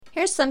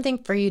Here's something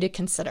for you to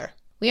consider.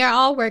 We are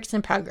all works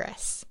in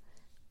progress.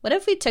 What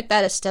if we took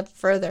that a step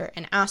further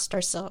and asked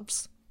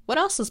ourselves, what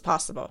else is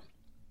possible?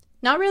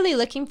 Not really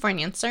looking for an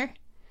answer,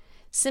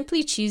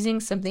 simply choosing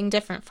something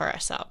different for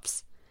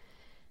ourselves.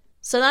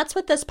 So that's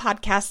what this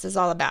podcast is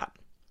all about.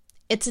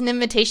 It's an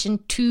invitation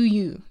to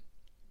you.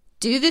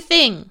 Do the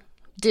thing.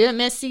 Do it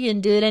messy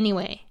and do it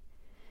anyway.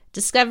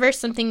 Discover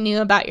something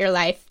new about your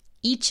life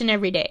each and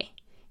every day.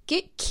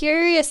 Get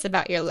curious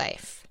about your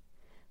life.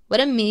 What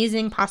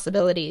amazing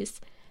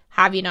possibilities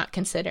have you not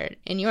considered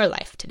in your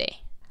life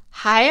today?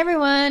 Hi,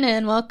 everyone,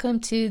 and welcome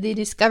to the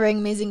Discovering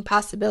Amazing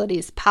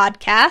Possibilities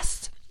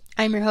podcast.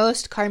 I'm your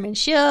host, Carmen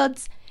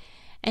Shields,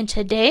 and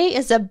today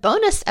is a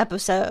bonus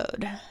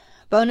episode.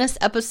 Bonus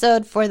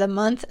episode for the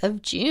month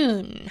of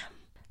June.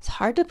 It's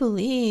hard to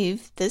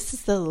believe this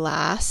is the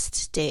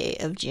last day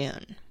of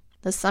June.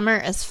 The summer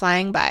is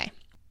flying by.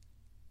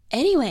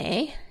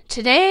 Anyway,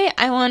 today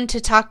I wanted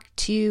to talk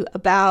to you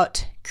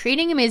about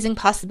creating amazing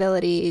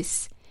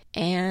possibilities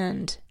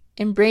and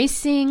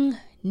embracing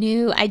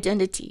new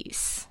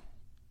identities.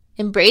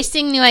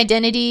 Embracing new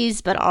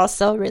identities, but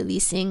also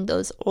releasing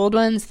those old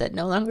ones that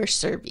no longer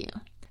serve you.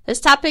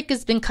 This topic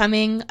has been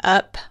coming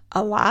up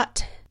a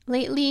lot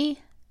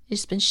lately.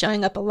 It's been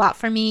showing up a lot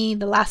for me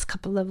the last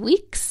couple of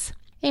weeks.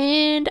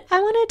 And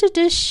I wanted to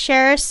just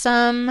share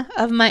some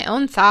of my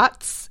own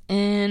thoughts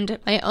and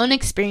my own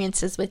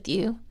experiences with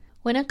you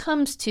when it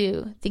comes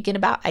to thinking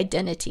about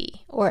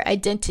identity or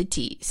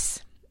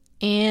identities.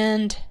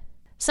 And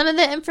some of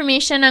the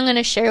information I'm going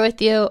to share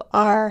with you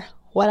are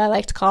what I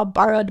like to call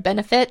borrowed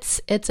benefits.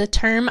 It's a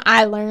term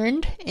I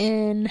learned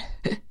in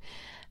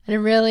a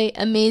really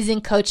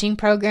amazing coaching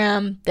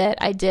program that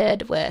I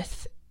did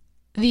with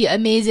the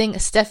amazing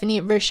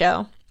Stephanie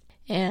Verchot.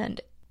 And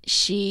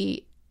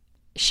she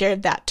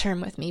shared that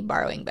term with me,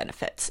 borrowing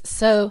benefits.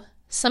 So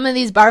some of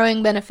these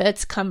borrowing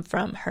benefits come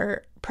from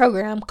her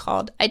program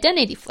called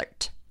Identity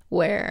Flirt,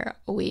 where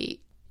we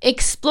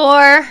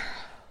explore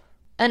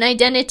an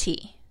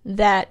identity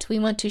that we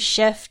want to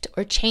shift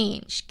or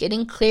change,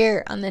 getting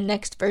clear on the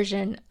next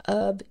version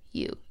of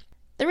you.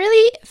 The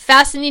really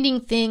fascinating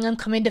thing I'm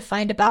coming to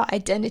find about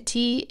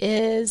identity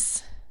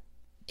is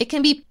it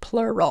can be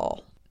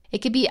plural. It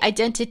could be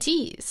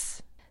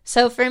identities.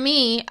 So for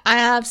me, I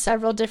have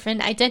several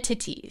different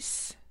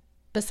identities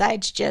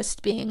besides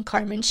just being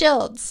Carmen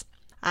Shields.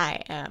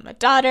 I am a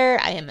daughter,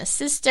 I am a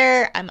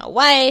sister, I'm a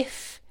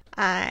wife,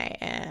 I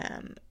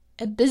am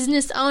a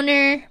business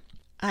owner,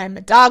 I'm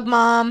a dog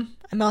mom,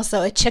 I'm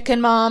also a chicken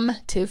mom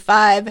to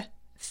 5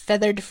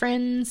 feathered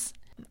friends.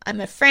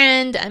 I'm a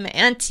friend, I'm an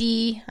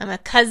auntie, I'm a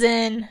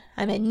cousin,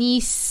 I'm a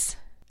niece,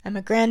 I'm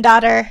a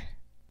granddaughter.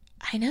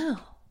 I know.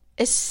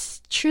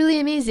 It's truly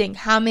amazing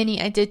how many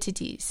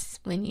identities,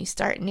 when you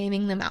start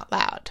naming them out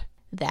loud,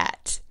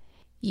 that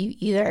you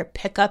either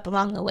pick up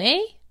along the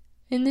way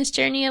in this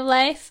journey of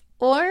life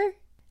or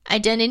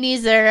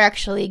identities that are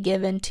actually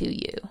given to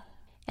you.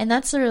 And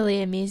that's the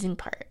really amazing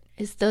part,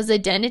 is those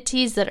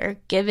identities that are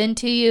given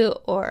to you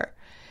or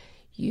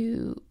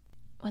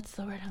what's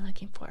the word I'm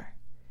looking for?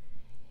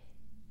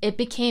 It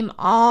became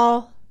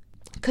all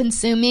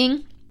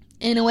consuming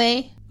in a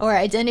way, or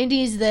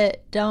identities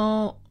that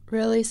don't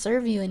really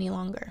serve you any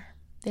longer.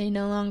 They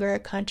no longer a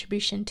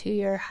contribution to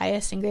your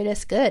highest and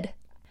greatest good.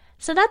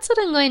 So that's what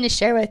I'm going to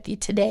share with you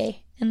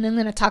today. And I'm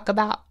going to talk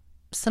about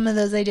some of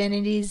those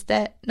identities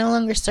that no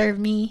longer serve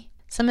me.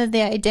 Some of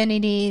the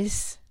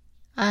identities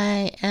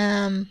I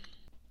am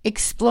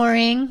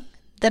exploring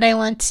that I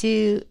want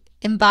to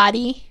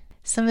embody.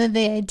 Some of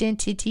the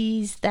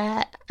identities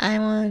that I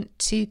want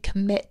to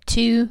commit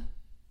to.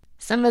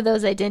 Some of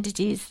those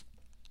identities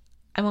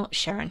I won't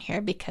share on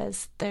here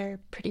because they're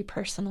pretty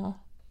personal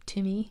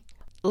to me.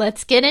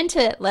 Let's get into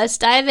it. Let's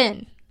dive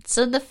in.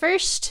 So the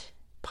first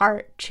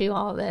part to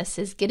all this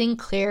is getting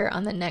clear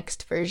on the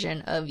next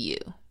version of you.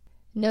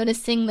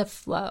 Noticing the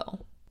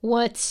flow.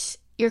 What's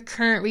your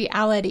current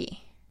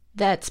reality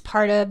that's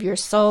part of your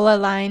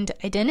soul-aligned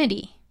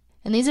identity?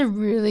 And these are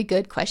really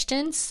good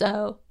questions,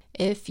 so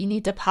if you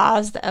need to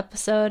pause the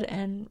episode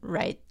and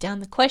write down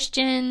the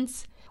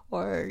questions,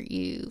 or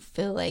you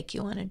feel like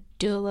you want to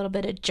do a little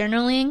bit of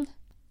journaling,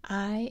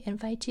 I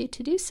invite you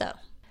to do so.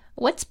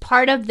 What's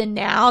part of the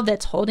now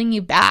that's holding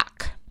you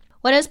back?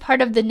 What is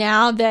part of the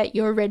now that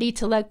you're ready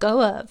to let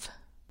go of?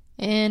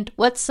 And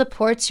what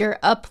supports your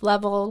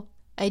up-level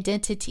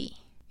identity?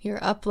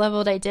 Your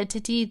up-leveled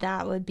identity,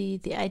 that would be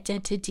the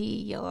identity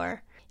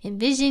you're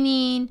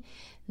envisioning,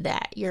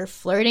 that you're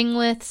flirting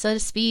with, so to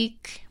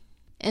speak.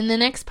 And the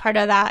next part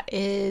of that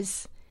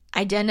is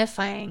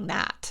identifying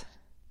that.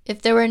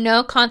 If there were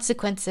no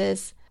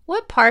consequences,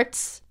 what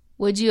parts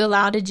would you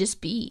allow to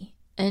just be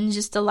and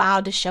just allow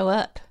to show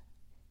up?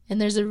 And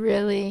there's a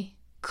really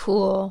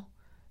cool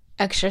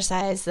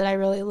exercise that I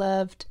really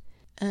loved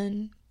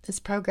in this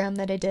program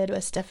that I did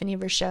with Stephanie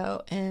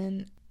Verchot.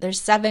 And there's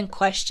 7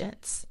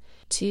 questions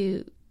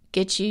to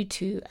get you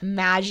to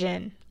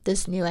imagine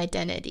this new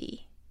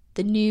identity,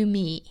 the new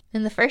me.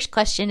 And the first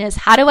question is,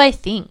 how do I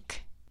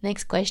think?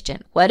 Next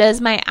question, what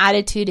is my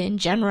attitude in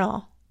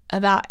general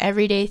about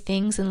everyday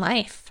things in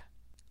life?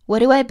 What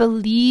do I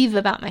believe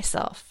about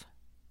myself?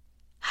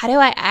 How do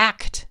I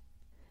act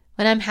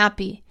when I'm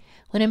happy,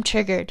 when I'm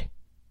triggered?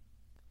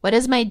 What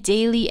is my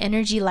daily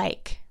energy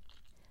like?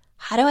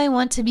 How do I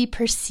want to be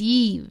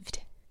perceived?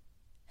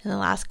 And the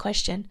last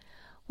question,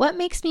 what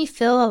makes me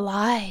feel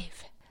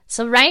alive?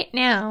 So right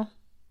now,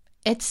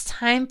 it's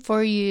time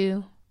for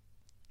you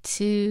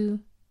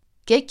to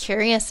get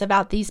curious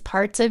about these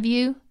parts of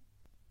you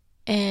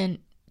and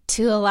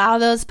to allow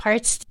those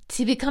parts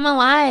to become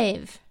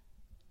alive.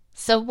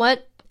 So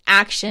what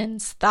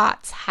actions,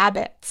 thoughts,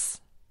 habits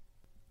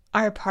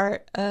are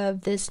part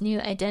of this new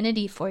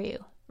identity for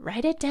you?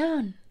 Write it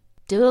down.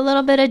 Do a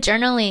little bit of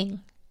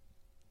journaling.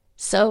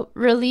 So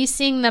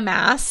releasing the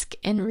mask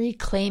and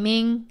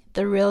reclaiming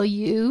the real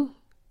you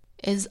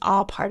is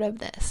all part of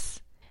this.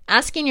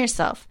 Asking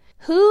yourself,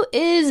 who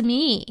is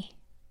me?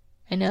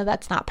 I know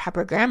that's not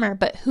proper grammar,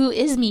 but who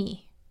is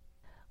me?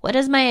 What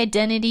does my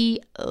identity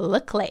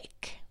look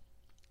like?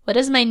 What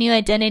does my new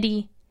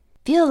identity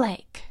feel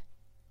like?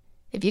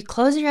 If you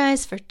close your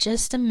eyes for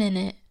just a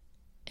minute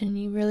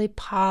and you really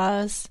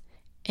pause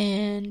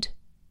and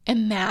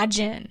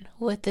imagine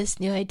what this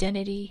new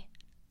identity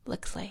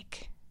looks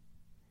like.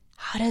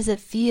 How does it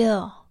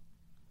feel?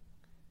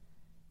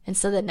 And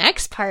so the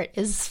next part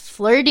is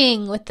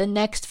flirting with the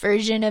next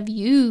version of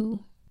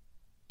you.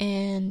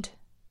 And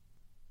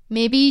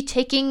maybe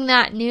taking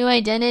that new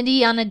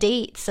identity on a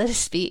date, so to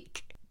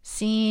speak.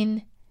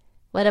 Seeing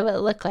what it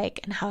would look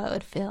like and how it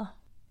would feel.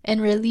 And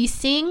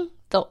releasing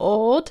the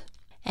old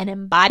and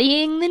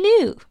embodying the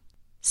new.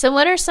 So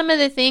what are some of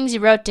the things you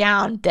wrote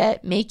down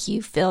that make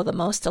you feel the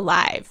most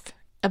alive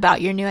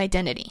about your new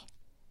identity?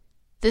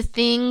 The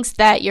things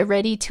that you're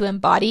ready to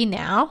embody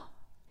now.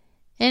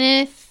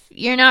 And if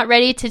you're not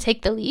ready to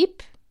take the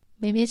leap,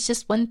 maybe it's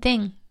just one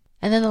thing.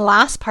 And then the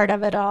last part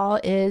of it all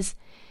is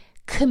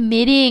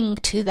committing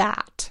to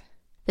that.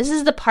 This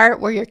is the part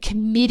where you're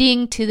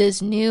committing to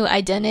this new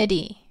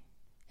identity.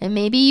 And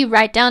maybe you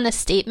write down a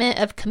statement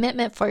of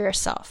commitment for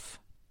yourself.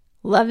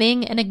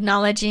 Loving and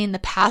acknowledging the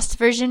past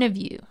version of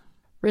you.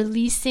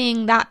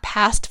 Releasing that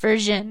past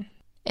version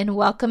and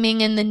welcoming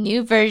in the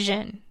new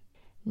version.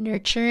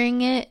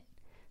 Nurturing it,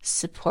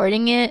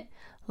 supporting it,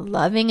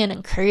 loving and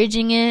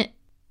encouraging it,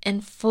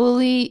 and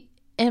fully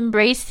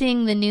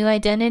embracing the new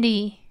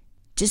identity.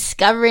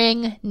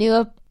 Discovering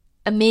new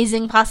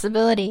amazing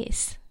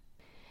possibilities.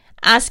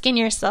 Asking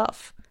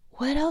yourself,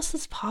 what else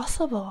is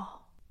possible?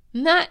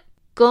 Not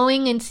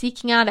going and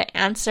seeking out an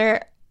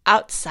answer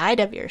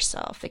outside of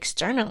yourself,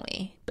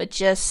 externally, but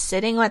just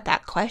sitting with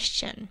that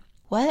question.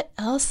 What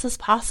else is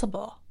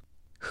possible?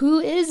 Who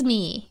is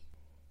me?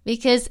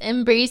 Because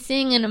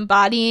embracing and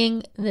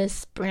embodying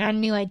this brand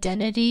new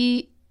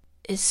identity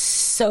is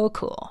so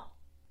cool.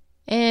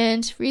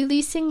 And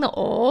releasing the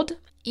old,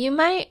 you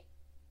might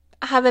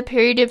have a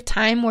period of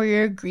time where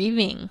you're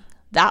grieving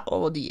that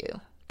old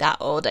you, that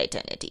old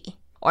identity.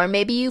 Or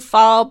maybe you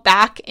fall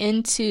back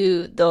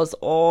into those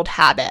old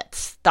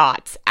habits,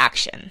 thoughts,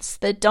 actions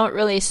that don't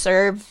really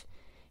serve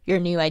your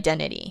new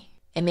identity.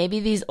 And maybe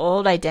these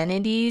old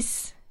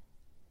identities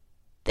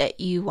that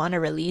you want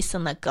to release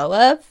and let go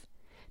of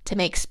to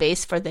make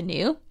space for the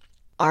new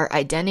are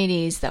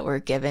identities that were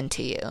given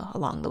to you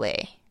along the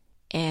way.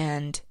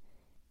 And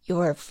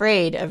you're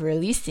afraid of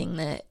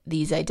releasing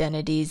these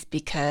identities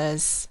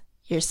because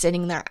you're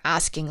sitting there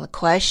asking the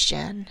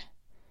question,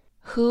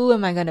 who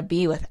am I going to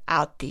be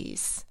without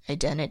these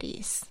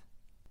identities?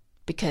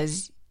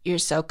 Because you're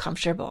so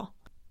comfortable.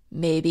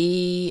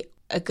 Maybe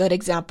a good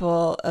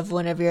example of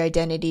one of your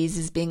identities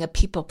is being a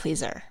people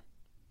pleaser.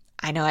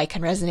 I know I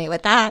can resonate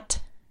with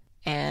that.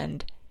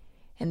 And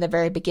in the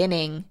very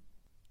beginning,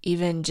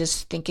 even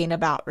just thinking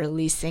about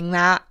releasing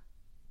that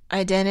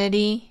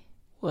identity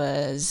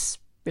was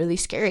really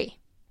scary.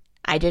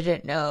 I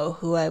didn't know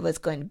who I was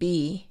going to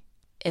be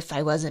if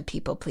I wasn't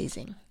people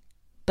pleasing.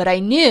 But I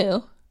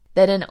knew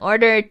that in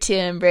order to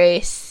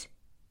embrace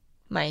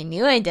my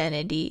new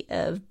identity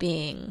of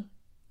being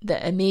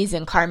the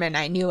amazing Carmen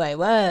I knew I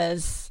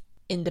was,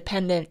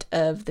 independent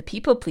of the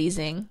people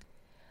pleasing,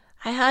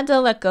 I had to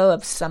let go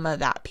of some of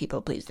that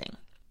people pleasing.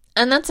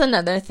 And that's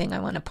another thing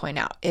I want to point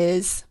out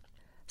is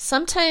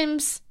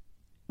sometimes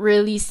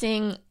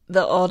releasing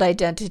the old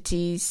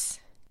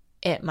identities,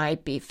 it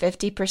might be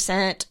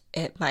 50%,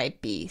 it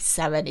might be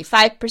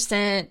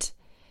 75%,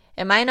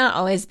 it might not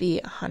always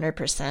be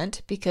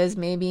 100% because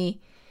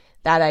maybe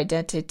that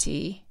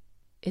identity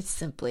is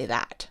simply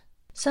that.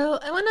 So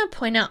I want to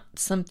point out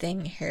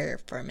something here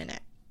for a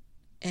minute.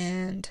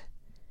 And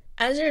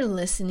as you're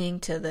listening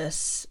to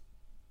this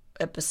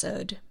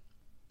episode,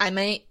 I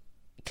might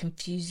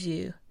confuse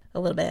you a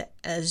little bit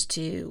as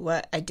to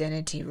what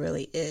identity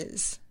really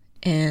is.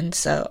 And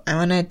so I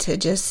wanted to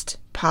just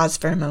pause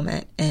for a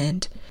moment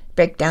and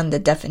break down the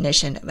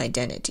definition of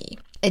identity.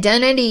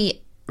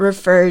 Identity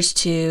refers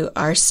to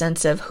our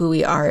sense of who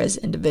we are as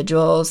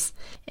individuals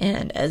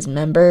and as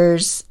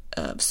members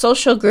of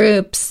social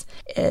groups.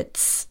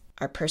 It's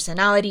our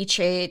personality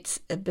traits,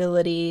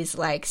 abilities,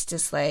 likes,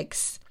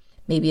 dislikes.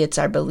 Maybe it's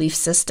our belief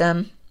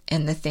system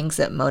and the things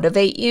that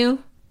motivate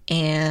you.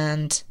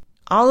 And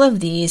all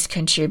of these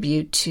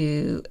contribute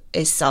to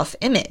a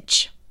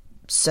self-image.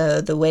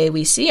 So the way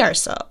we see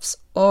ourselves,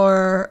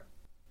 or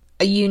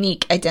a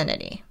unique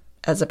identity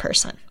as a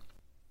person.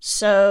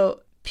 So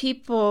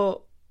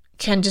people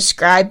can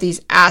describe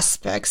these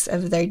aspects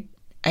of their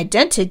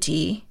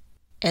identity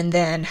and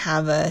then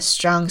have a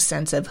strong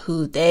sense of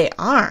who they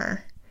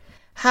are.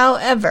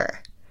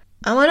 However,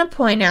 I want to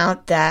point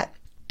out that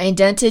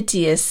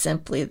identity is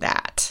simply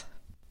that.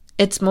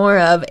 It's more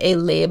of a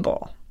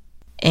label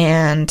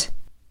and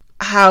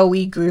how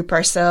we group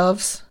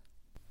ourselves,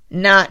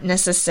 not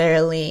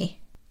necessarily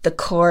the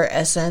core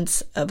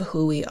essence of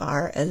who we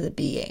are as a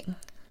being.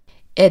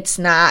 It's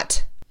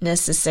not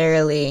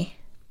necessarily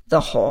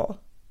the whole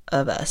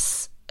of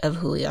us, of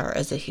who we are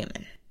as a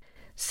human.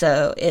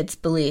 So it's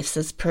beliefs,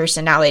 it's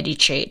personality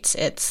traits,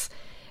 it's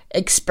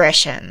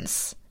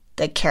expressions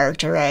that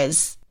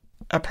characterize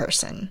a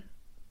person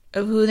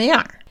of who they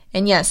are.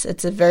 And yes,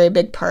 it's a very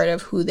big part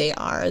of who they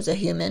are as a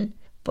human,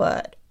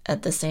 but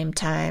at the same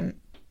time,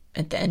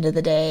 at the end of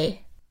the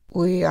day,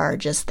 we are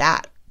just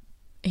that,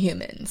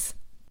 humans.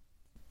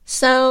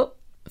 So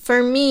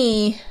for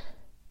me,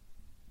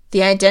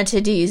 the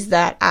identities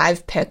that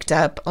I've picked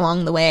up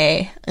along the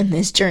way in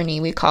this journey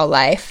we call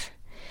life,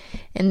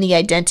 and the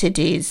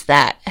identities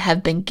that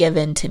have been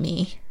given to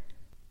me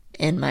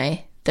in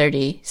my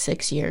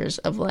 36 years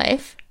of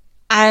life,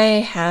 I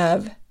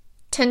have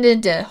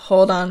tended to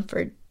hold on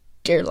for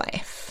dear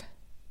life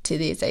to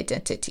these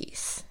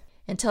identities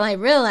until I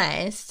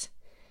realized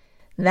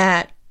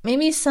that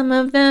maybe some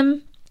of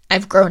them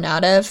I've grown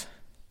out of,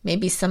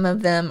 maybe some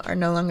of them are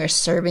no longer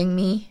serving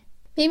me,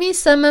 maybe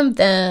some of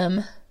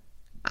them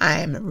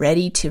I'm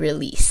ready to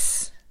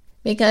release.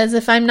 Because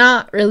if I'm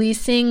not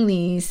releasing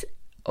these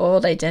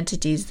old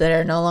identities that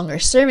are no longer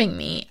serving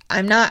me,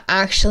 I'm not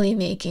actually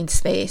making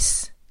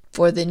space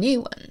for the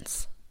new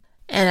ones.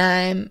 And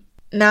I'm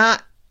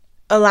not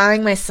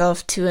allowing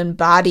myself to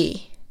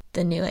embody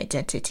the new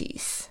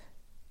identities.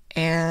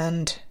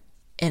 And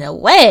in a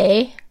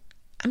way,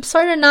 I'm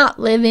sort of not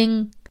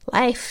living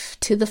life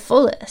to the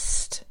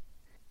fullest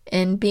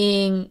and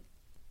being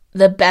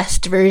the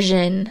best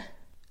version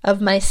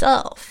of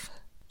myself.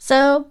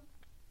 So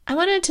I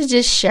wanted to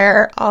just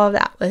share all of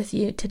that with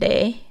you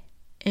today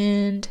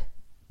and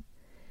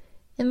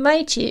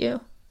invite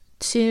you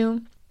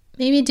to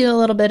maybe do a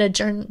little bit of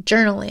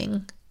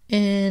journaling.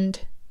 And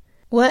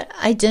what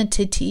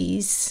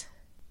identities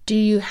do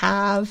you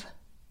have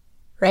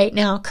right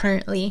now,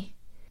 currently,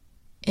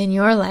 in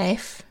your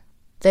life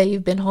that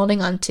you've been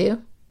holding on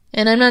to?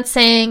 And I'm not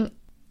saying,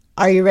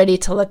 are you ready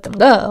to let them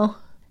go?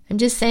 I'm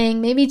just saying,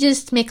 maybe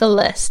just make a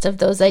list of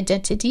those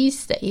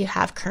identities that you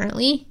have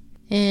currently.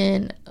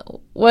 And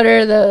what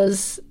are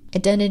those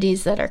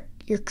identities that are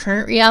your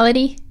current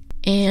reality?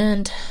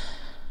 And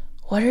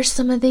what are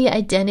some of the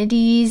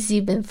identities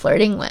you've been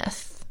flirting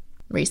with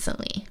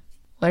recently?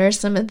 What are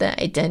some of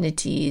the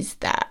identities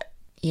that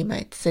you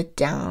might sit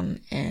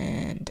down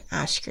and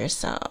ask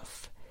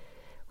yourself,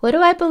 what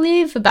do I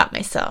believe about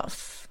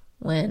myself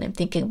when I'm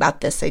thinking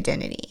about this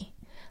identity?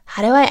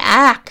 How do I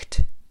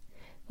act?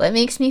 What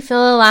makes me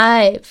feel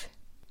alive?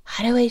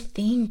 How do I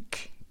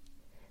think?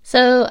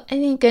 So I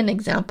think an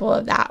example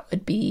of that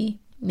would be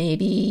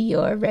maybe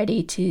you're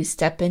ready to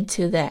step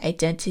into the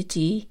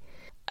identity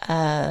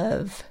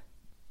of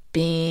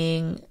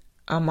being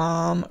a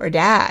mom or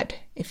dad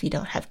if you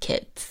don't have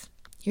kids.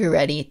 You're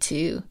ready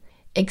to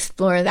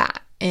explore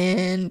that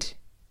and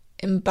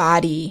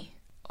embody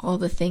all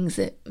the things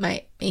that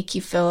might make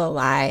you feel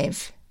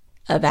alive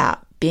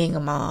about being a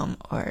mom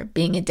or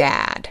being a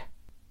dad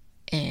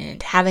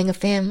and having a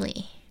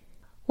family.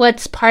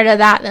 What's part of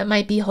that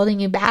might be holding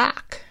you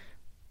back?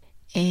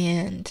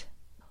 And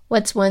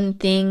what's one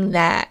thing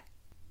that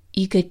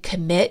you could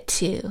commit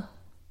to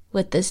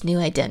with this new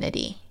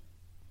identity?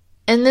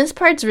 And this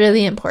part's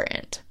really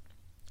important.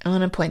 I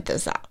want to point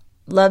this out.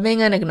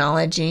 Loving and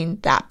acknowledging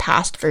that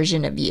past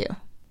version of you.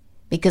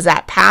 Because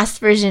that past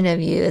version of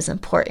you is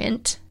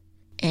important.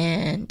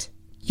 And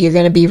you're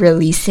going to be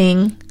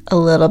releasing a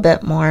little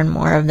bit more and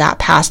more of that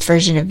past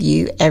version of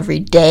you every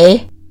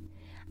day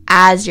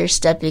as you're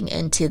stepping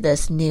into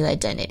this new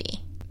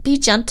identity. Be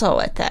gentle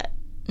with it.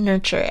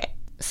 Nurture it.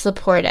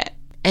 Support it.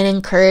 And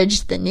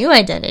encourage the new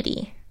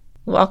identity.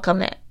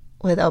 Welcome it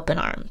with open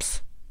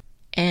arms.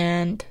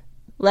 And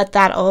let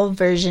that old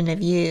version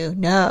of you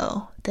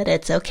know that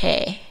it's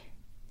okay.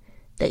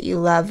 That you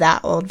love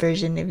that old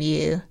version of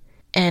you.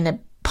 And a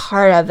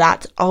part of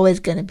that's always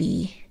going to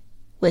be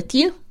with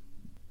you.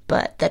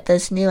 But that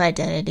this new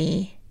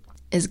identity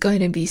is going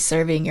to be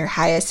serving your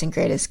highest and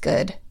greatest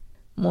good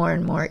more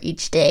and more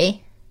each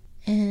day.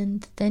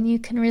 And then you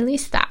can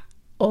release that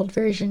old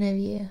version of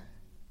you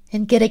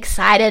and get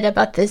excited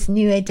about this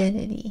new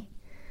identity.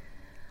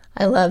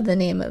 I love the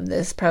name of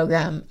this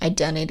program,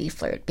 Identity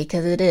Flirt,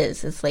 because it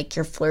is. It's like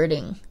you're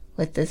flirting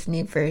with this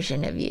new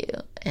version of you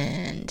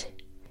and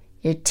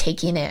you're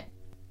taking it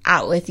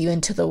out with you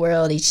into the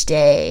world each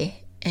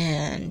day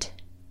and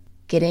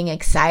getting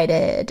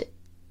excited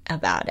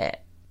about it.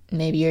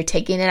 Maybe you're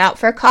taking it out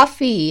for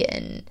coffee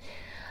and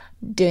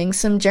doing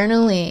some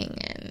journaling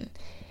and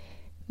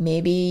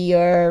Maybe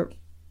you're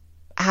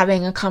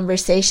having a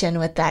conversation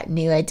with that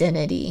new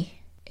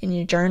identity in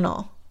your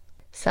journal.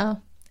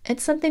 So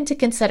it's something to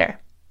consider.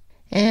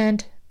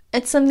 And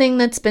it's something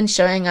that's been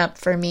showing up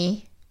for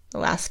me the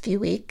last few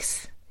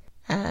weeks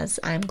as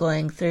I'm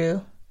going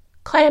through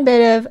quite a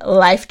bit of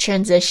life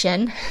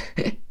transition,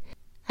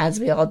 as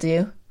we all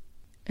do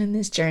in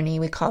this journey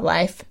we call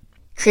life,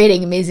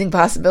 creating amazing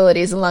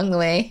possibilities along the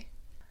way.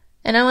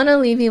 And I want to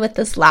leave you with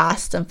this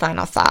last and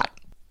final thought.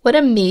 What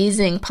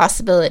amazing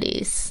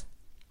possibilities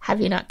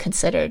have you not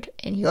considered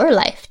in your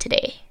life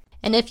today?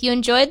 And if you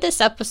enjoyed this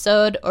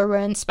episode or were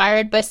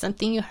inspired by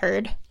something you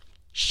heard,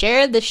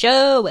 share the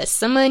show with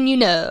someone you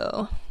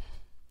know.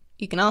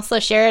 You can also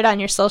share it on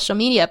your social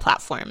media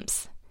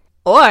platforms.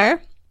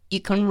 Or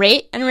you can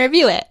rate and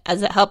review it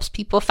as it helps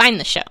people find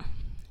the show.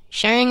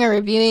 Sharing or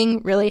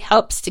reviewing really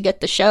helps to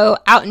get the show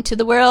out into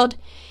the world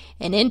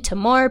and into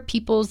more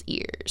people's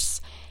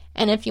ears.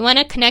 And if you want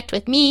to connect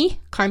with me,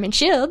 Carmen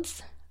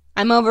Shields,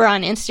 I'm over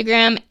on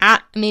Instagram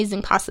at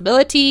Amazing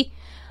Possibility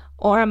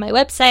or on my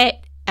website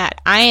at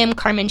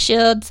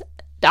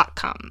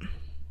IamCarmenShields.com.